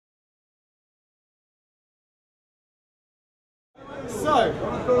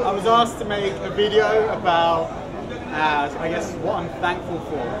So, I was asked to make a video about, I guess, what I'm thankful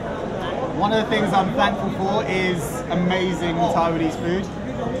for. One of the things I'm thankful for is amazing Taiwanese food,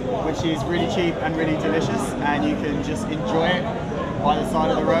 which is really cheap and really delicious, and you can just enjoy it by the side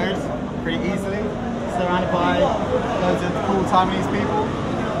of the road pretty easily, surrounded by loads of cool Taiwanese people.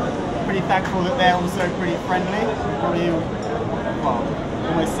 Pretty thankful that they're also pretty friendly. Probably, well,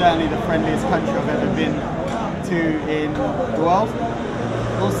 almost certainly the friendliest country I've ever been to in the world.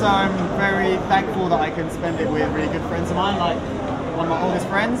 Also, I'm very thankful that I can spend it with really good friends of mine, like one of my oldest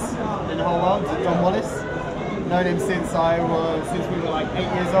friends in the whole world, John Wallace. Known him since we were like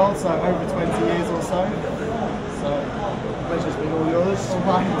 8 years old, so over 20 years or so. So, pleasure's been all yours. All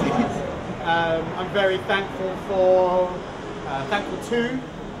mine, indeed. I'm very thankful to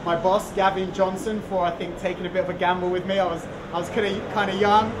my boss, Gavin Johnson, for I think taking a bit of a gamble with me. I was kind of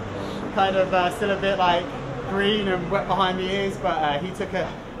young, kind of still a bit like green and wet behind the ears, but he took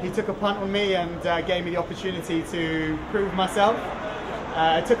a punt on me and gave me the opportunity to prove myself.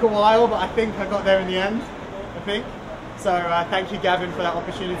 It took a while, but I think I got there in the end. I think. So thank you, Gavin, for that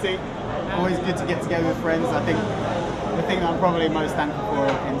opportunity. Always good to get together with friends. I think the thing that I'm probably most thankful for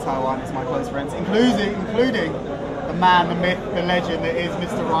in Taiwan is my close friends, including the man, the myth, the legend that is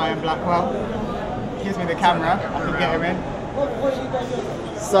Mr. Ryan Blackwell. He gives me the camera, I can get him in.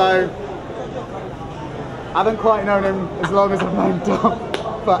 So, I haven't quite known him as long as I've known Dom,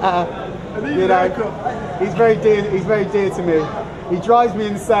 but you know, he's very dear to me. He drives me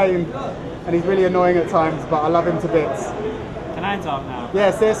insane, and he's really annoying at times, but I love him to bits. Can I talk now?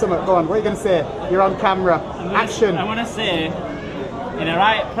 Yeah, say something. Go on. What are you going to say? You're on camera. Action. I want to say, in a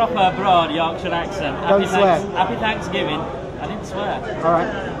right proper broad Yorkshire accent, happy Thanksgiving. I didn't swear. All right.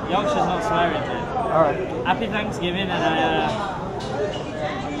 Yorkshire's not swearing, dude. All right. Happy Thanksgiving, and I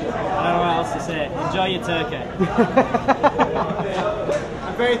don't know what else to say. Enjoy your turkey.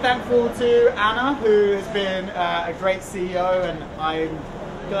 I'm very thankful to Anna, who has been a great CEO, and I'm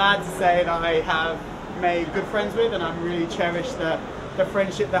glad to say that I have made good friends with, and I'm really cherished the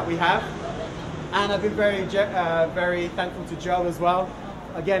friendship that we have. And I've been very thankful to Joe as well,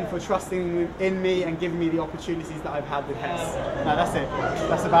 again, for trusting in me and giving me the opportunities that I've had with HESS. No, that's it.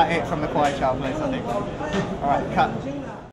 That's about it from the Quiet Child place, I think. All right, cut.